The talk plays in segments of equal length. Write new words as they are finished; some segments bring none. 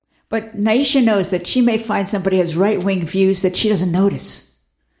But Niesha knows that she may find somebody who has right-wing views that she doesn't notice.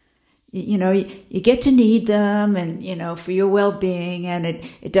 You get to need them and, for your well-being, and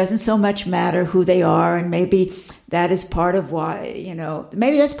it doesn't so much matter who they are. And maybe that is part of why,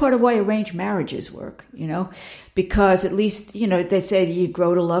 maybe that's part of why arranged marriages work, because at least, they say you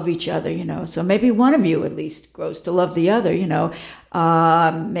grow to love each other, so maybe one of you at least grows to love the other,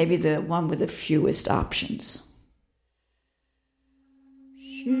 maybe the one with the fewest options.